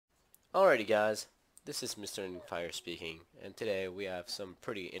Alrighty guys, this is MrEndingFire speaking, and today we have some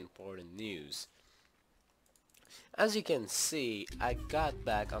pretty important news. As you can see, I got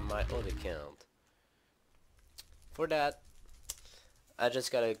back on my own account. For that, I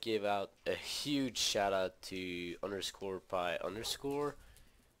just gotta give out a huge shout out to _pie_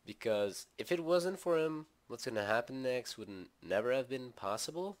 because if it wasn't for him, what's gonna happen next would never have been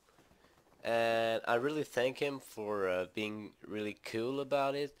possible. And I really thank him for being really cool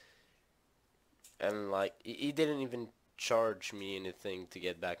about it. And like he didn't even charge me anything to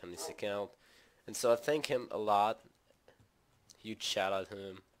get back on this account, and so I thank him a lot. Huge shout out to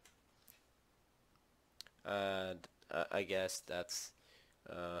him. And I guess that's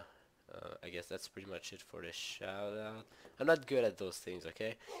uh, pretty much it for the shout out. I'm not good at those things,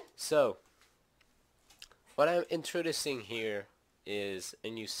 okay? So what I'm introducing here is a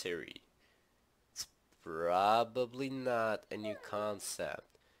new series. It's probably not a new concept.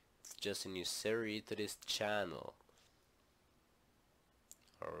 It's just a new series to this channel.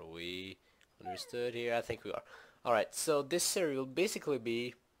 Are we understood here? I think we are. Alright, so this series will basically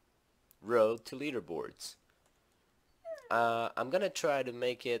be Road to Leaderboards. I'm gonna try to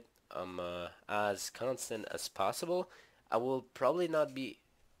make it as constant as possible. I will probably not be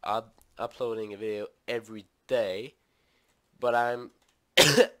uploading a video every day, but I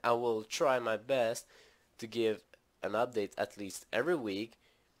will try my best to give an update at least every week.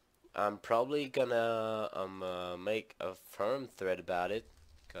 I'm probably gonna make a forum thread about it,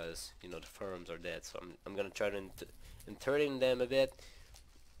 because you know the forums are dead, so I'm gonna try to insert in them a bit,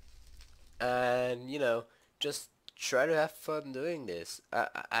 and you know, just try to have fun doing this. I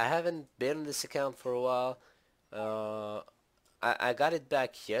haven't been on this account for a while. I got it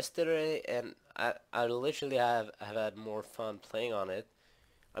back yesterday, and I literally have had more fun playing on it.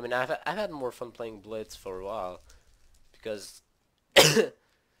 I mean, I've had more fun playing Blitz for a while, because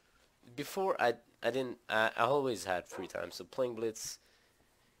before I always had free time, so playing Blitz,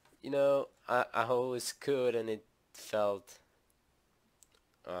 you know, I always could, and it felt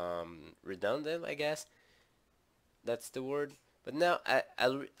redundant, I guess that's the word. But now I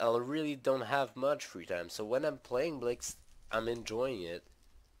really don't have much free time, so when I'm playing Blitz, I'm enjoying it.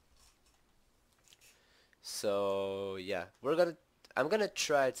 So yeah, I'm gonna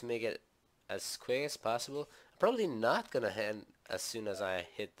try to make it as quick as possible. I'm probably not gonna end as soon as I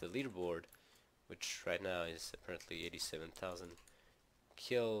hit the leaderboard, which right now is apparently 87,000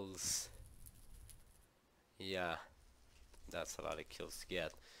 kills. Yeah, that's a lot of kills to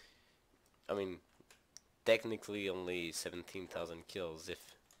get. I mean, technically only 17,000 kills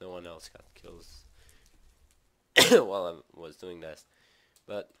if no one else got kills while I was doing this.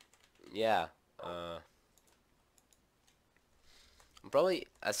 But yeah, I'm probably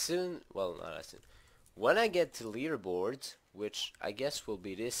well, not as soon, when I get to leaderboards, which I guess will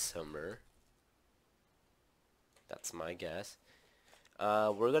be this summer. That's my guess.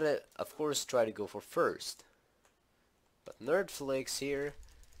 We're gonna, of course, try to go for first. But Nerdflix here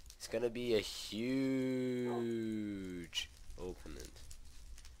is gonna be a huge opponent.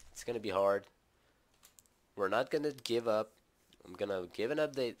 It's gonna be hard. We're not gonna give up. I'm gonna give an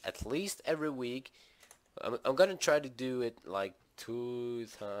update at least every week. I'm gonna try to do it like 2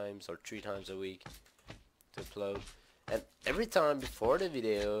 times or 3 times a week to upload. And every time before the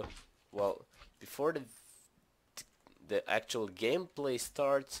video, well, before the actual gameplay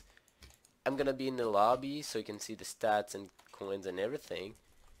starts, I'm gonna be in the lobby so you can see the stats and coins and everything.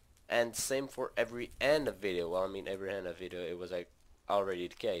 And same for every end of video. Well, I mean every end of video, it was like already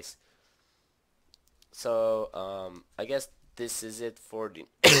the case. So I guess this is it for the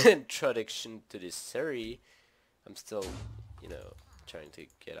introduction to this series. I'm still, you know, trying to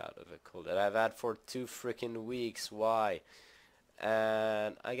get out of a cold that I've had for 2 freaking weeks. Why?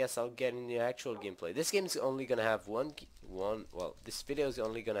 And I guess I'll get in the actual gameplay. This game's only gonna have well, this video is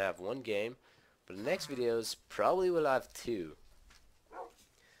only gonna have 1 game, but the next videos probably will have 2.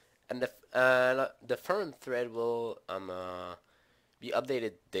 And the forum thread will be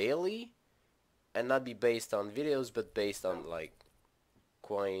updated daily, and not be based on videos, but based on like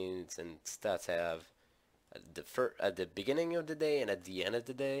coins and stats I have at the beginning of the day and at the end of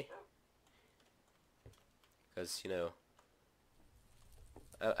the day, because you know,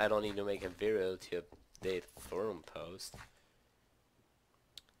 I don't need to make a video to update forum post.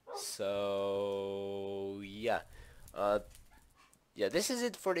 So yeah, yeah, this is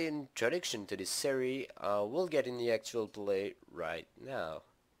it for the introduction to this series. We'll get in the actual play right now.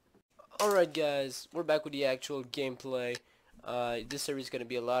 Alright guys, we're back with the actual gameplay. This series is going to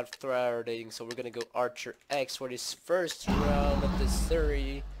be a lot of throw rating, so we're going to go Archer X for this first round of this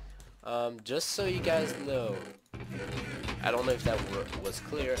series. Just so you guys know, I don't know if that was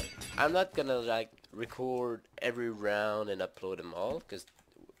clear. I'm not gonna like record every round and upload them all, because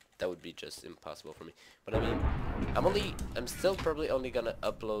that would be just impossible for me. But I mean, I'm still probably only gonna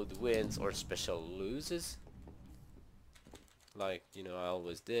upload wins or special loses, like, you know, I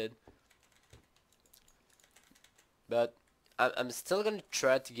always did. But I'm still gonna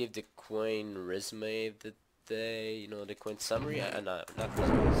try to give the coin resume of the day, you know, the coin summary, not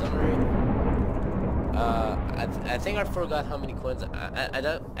resume, summary. I think I forgot how many coins.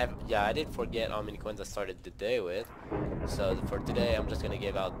 Yeah, I did forget how many coins I started the day with. So for today, I'm just gonna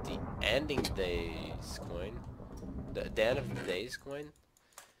give out the ending day's coin, the end of the day's coin.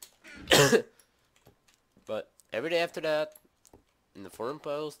 But every day after that, in the forum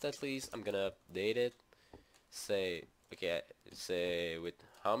post at least, I'm gonna update it. Say, okay, say with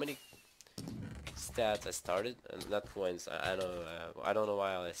how many stats I started, not coins. I don't know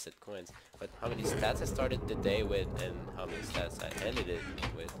why I said coins, but how many stats I started the day with and how many stats I ended it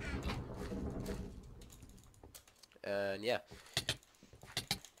with. And yeah,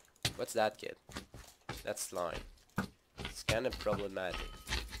 what's that kid? That's slime. It's kind of problematic.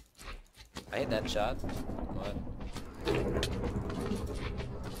 I hit that shot. What?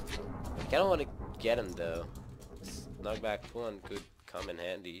 I kind of want to get him though. This knockback one could come in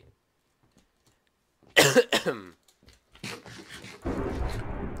handy. I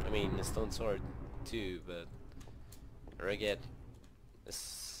mean, a stone sword too, but I'd rather get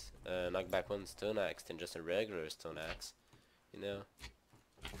this knockback one stone axe than just a regular stone axe, you know.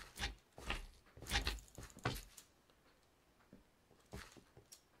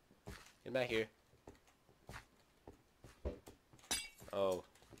 Get back here. Oh,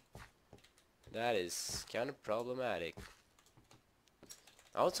 that is kind of problematic.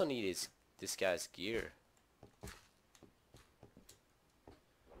 I also need this guy's gear.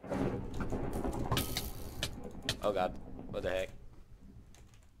 Oh god, what the heck?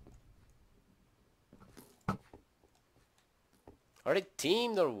 Are they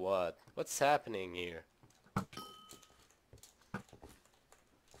teamed or what? What's happening here?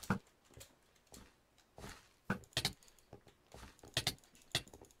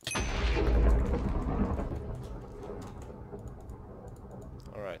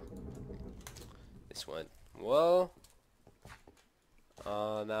 Alright. This one. Well,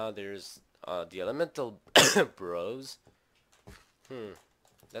 now there's the elemental bros.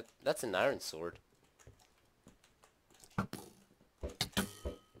 That's an iron sword.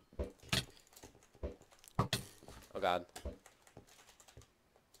 Oh god.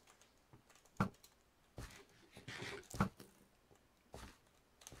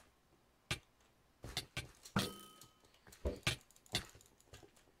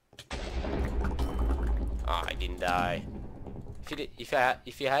 Ah, I didn't die. If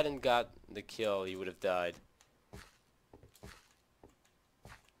you hadn't got the kill, you would have died.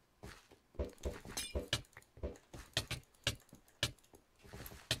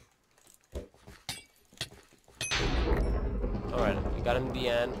 Alright, we got him in the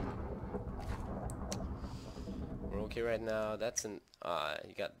end. We're okay right now. That's an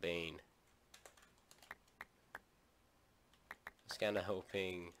he got Bane. I was kinda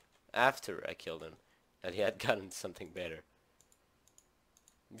hoping after I killed him that he had gotten something better.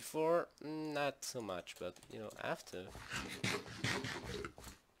 Before, not so much, but you know, after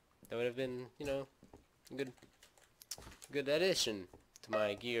that would have been, you know, a good addition to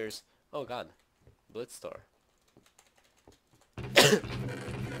my gears. Oh god, Blitzstar.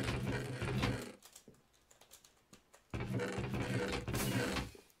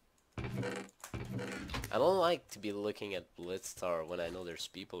 I don't like to be looking at Blitzstar when I know there's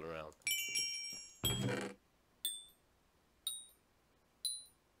people around.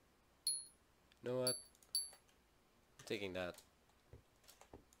 You know what? I'm taking that.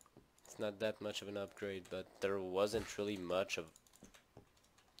 It's not that much of an upgrade, but there wasn't really much of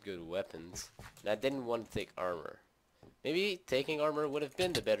good weapons. And I didn't want to take armor. Maybe taking armor would have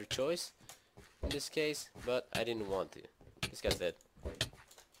been the better choice in this case, but I didn't want to. This guy's dead.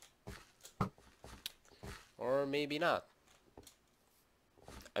 Or maybe not.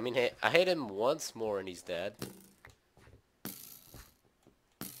 I mean, hey, I hit him once more and he's dead.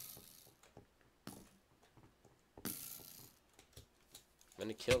 I'm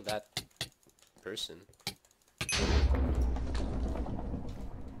gonna kill that person.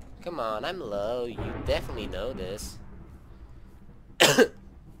 Come on, I'm low. You definitely know this. Come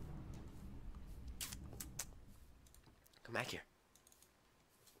back here.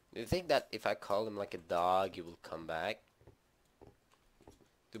 Do you think that if I call him like a dog, he will come back?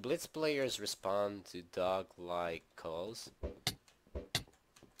 Do Blitz players respond to dog-like calls? Do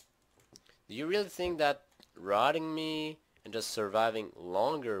you really think that rotting me and just surviving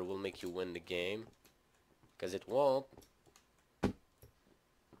longer will make you win the game, because it won't,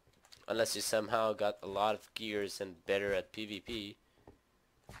 unless you somehow got a lot of gears and better at PvP.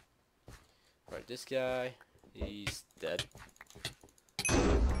 Alright, this guy, he's dead.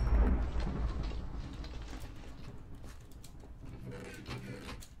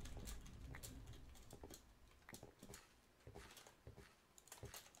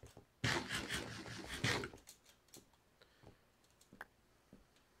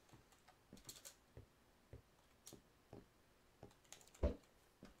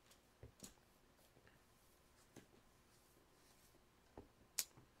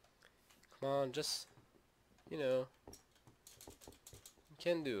 Come on, just, you know, you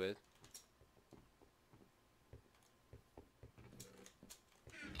can do it.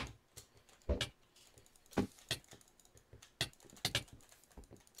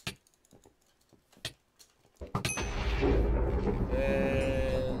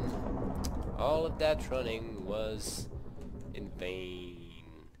 And all of that running was in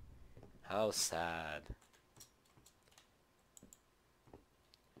vain. How sad.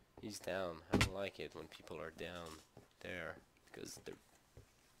 He's down. I don't like it when people are down there, because they're,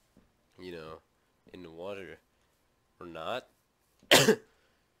 you know, in the water. Or not.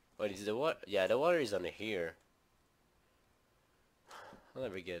 Wait, is the water? Yeah, the water is under here. I'll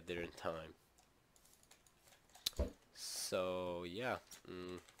never get there in time. So, yeah.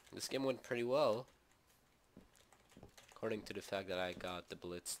 This game went pretty well. According to the fact that I got the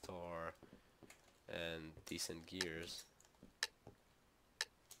Blitz Star and decent gears.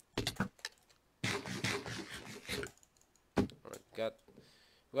 Alright,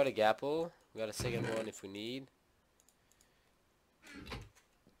 we got a Gapple. We got a second one if we need.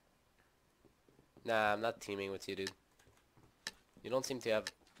 Nah, I'm not teaming with you, dude. You don't seem to have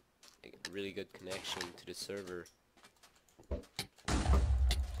a really good connection to the server.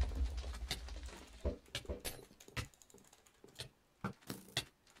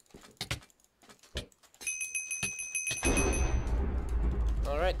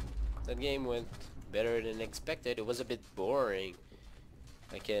 Alright, that game went better than expected. It was a bit boring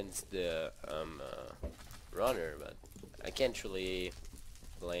against the runner, but I can't really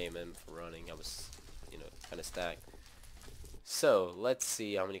blame him for running. I was, you know, kind of stacked. So let's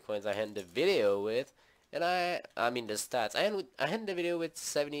see how many coins I end the video with, and I mean the stats. I end the video with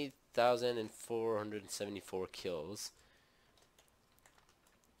 70,474 kills,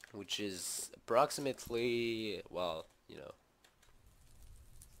 which is approximately, well, you know,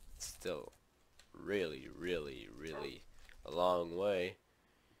 still really a long way,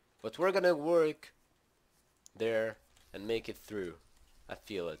 but we're gonna work there and make it through. I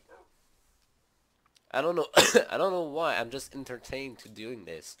feel it. I don't know I don't know why, I'm just entertained to doing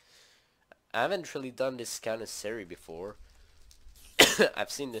this. I haven't really done this kind of serie before.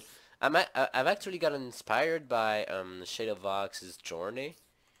 I've seen the I've actually gotten inspired by Shade of Vox's journey.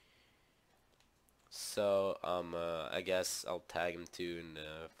 So I guess I'll tag him too in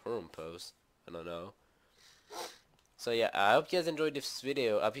the forum post. I don't know. So yeah, I hope you guys enjoyed this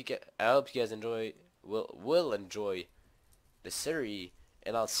video. I hope you guys will enjoy the series,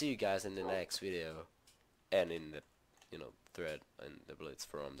 and I'll see you guys in the next video and in the, you know, thread and the Blitz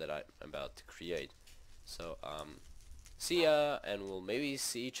forum that I'm about to create. So see ya, and we'll maybe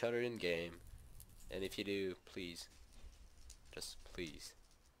see each other in game. And if you do, please, just please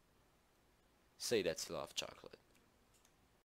say that you love chocolate.